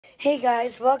Hey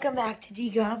guys, welcome back to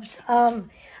D-Gubs.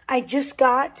 I just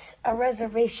got a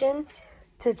reservation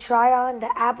to try on the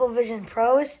Apple Vision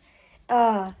Pros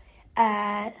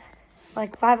at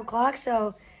like 5 o'clock,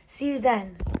 so see you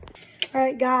then.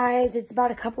 Alright guys, it's about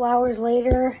a couple hours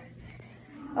later.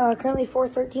 Currently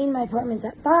 4:13, my appointment's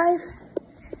at 5.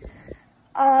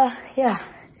 Yeah.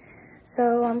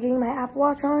 So I'm getting my Apple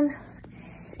Watch on,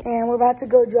 and we're about to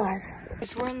go drive.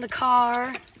 So we're in the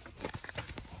car.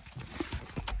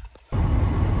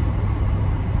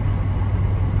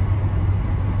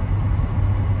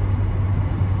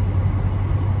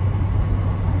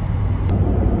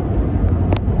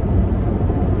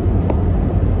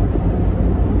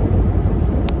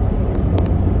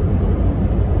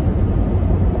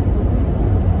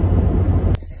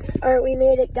 Alright, we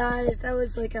made it, guys. That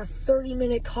was like a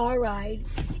 30-minute car ride.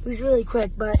 It was really quick,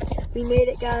 but we made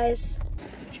it, guys.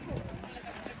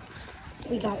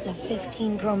 We got the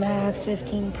 15 Pro Max,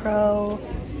 15 Pro.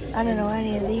 I don't know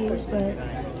any of these, but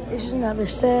it's just another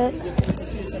set.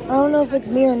 I don't know if it's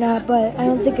me or not, but I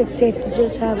don't think it's safe to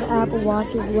just have Apple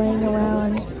Watches laying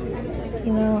around,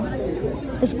 you know.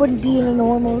 This wouldn't be in a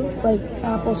normal, like,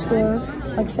 Apple store,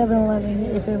 like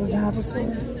 7-Eleven, if it was an Apple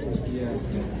store.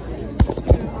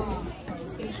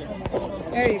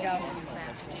 There you go.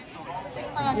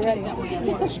 You ready?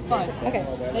 Okay.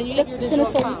 Then you just gonna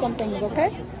show you some things,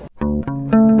 okay?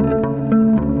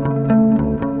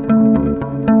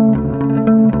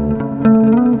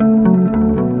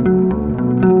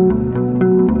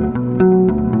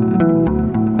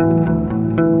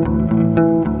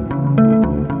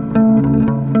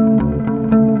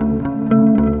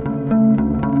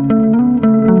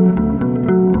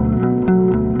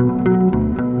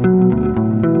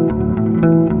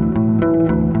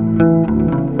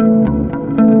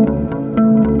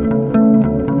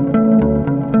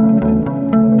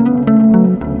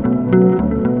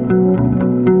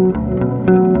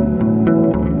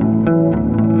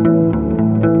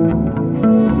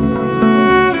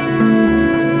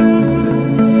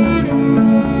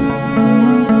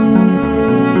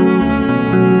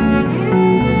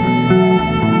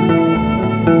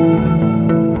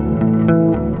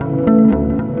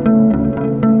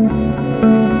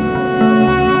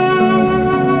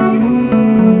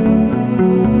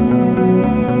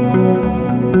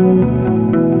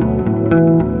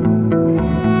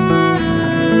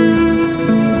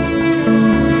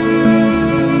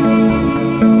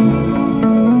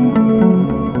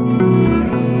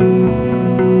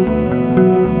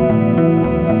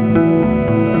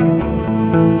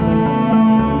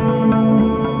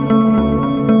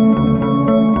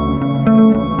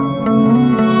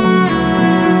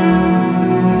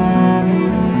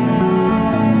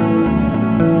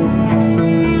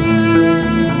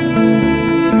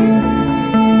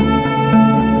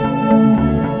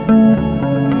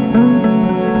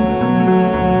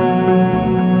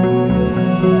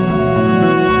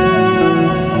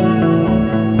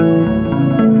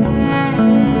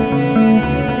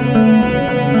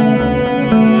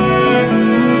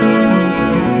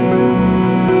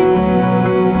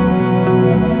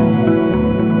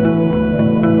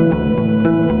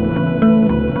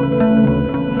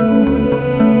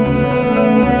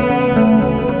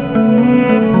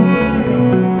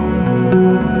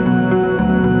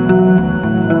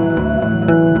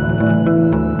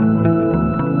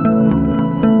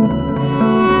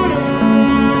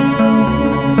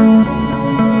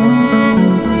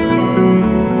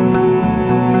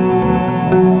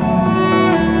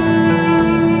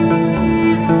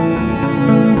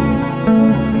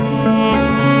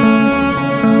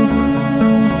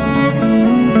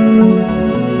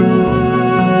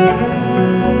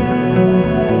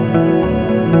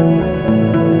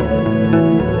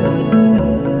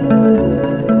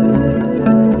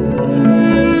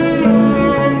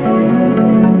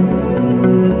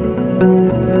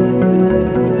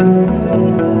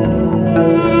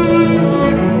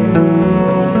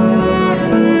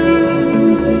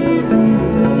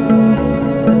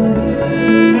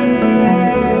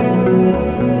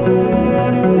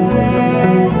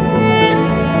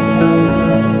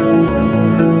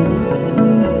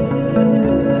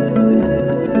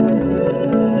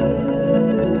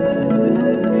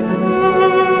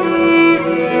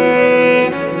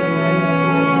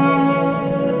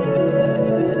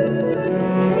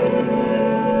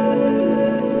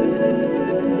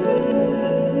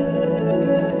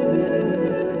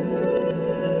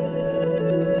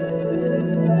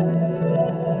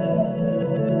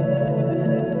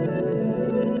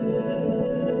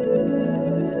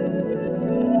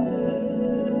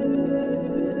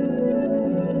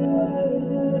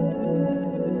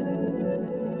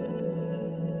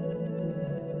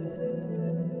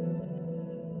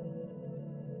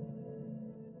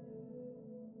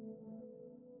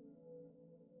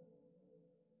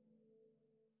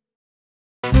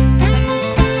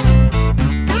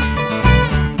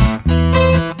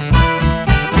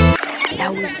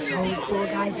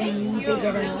 guys, you need to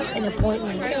get an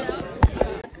appointment.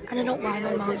 I don't know why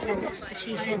my mom said this, but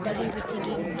she said that we were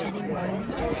thinking of getting one.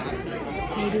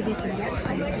 Maybe we can get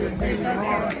one of your mini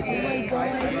dog. Oh my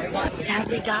god.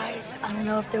 Sadly, guys, I don't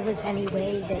know if there was any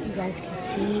way that you guys could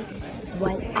see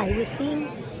what I was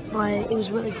seeing, but it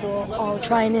was really cool. I'll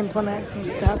try and implement some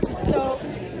stuff.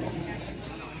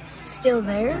 Still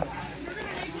there.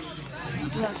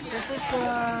 Look, this is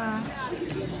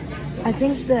I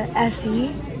think the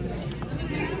SE.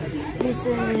 This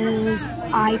is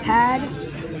iPad.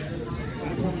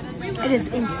 It is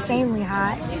insanely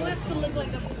hot.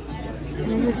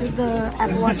 And then this is the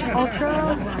Apple Watch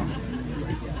Ultra.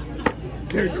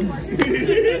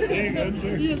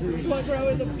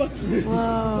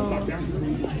 Whoa.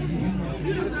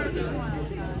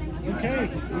 Okay,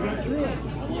 we got through it.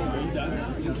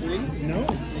 No?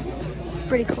 It's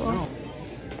pretty cool.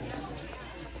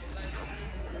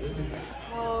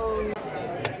 Whoa.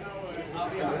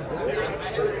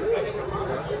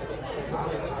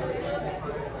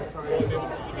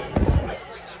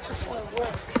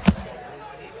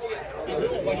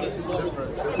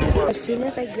 As soon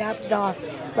as I grabbed it off,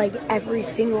 like every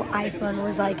single iPhone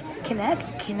was like,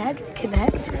 connect, connect,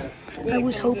 connect. I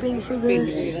was hoping for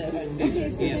this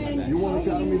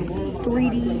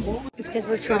 3D. It's because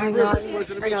we're trying on,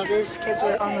 or no, these kids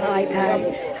were on the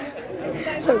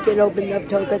iPad. So a kid opened up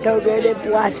Toca Toca and it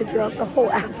blasted throughout the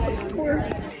whole Apple store.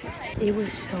 It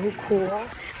was so cool.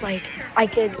 Like, I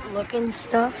could look and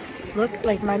stuff. Look,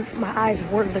 like my eyes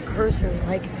were the cursor.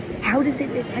 Like, how does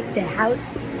it detect that?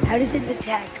 How does it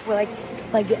detect? Well, I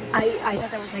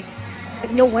thought that was like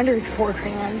no wonder it's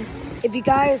 $4,000. If you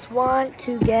guys want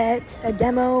to get a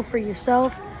demo for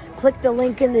yourself, click the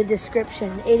link in the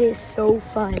description. It is so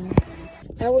fun.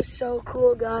 That was so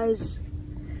cool, guys.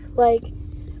 I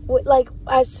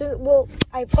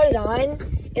put it on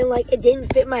and like it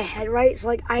didn't fit my head right, so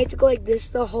like I had to go like this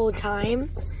the whole time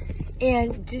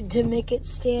and to make it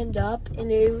stand up,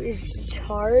 and it was just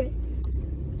hard.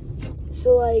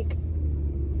 So like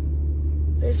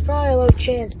there's probably a low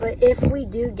chance, but if we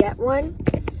do get one,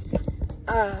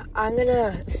 I'm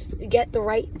gonna get the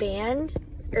right band,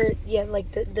 or yeah,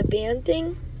 like the band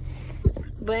thing.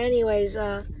 But anyways,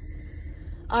 I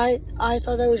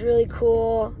thought that was really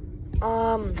cool.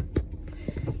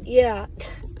 Yeah,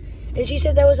 and she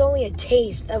said that was only a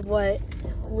taste of what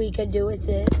we could do with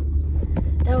it.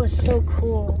 That was so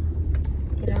cool,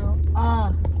 you know.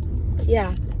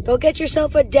 Yeah, go get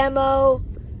yourself a demo.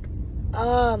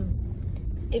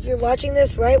 If you're watching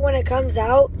this right when it comes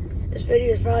out, this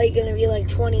video is probably gonna be like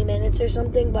 20 minutes or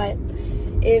something, but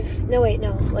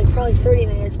like probably 30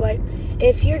 minutes, but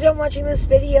if you're done watching this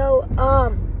video,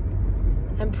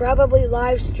 I'm probably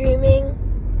live streaming.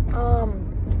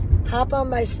 Hop on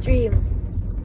my stream.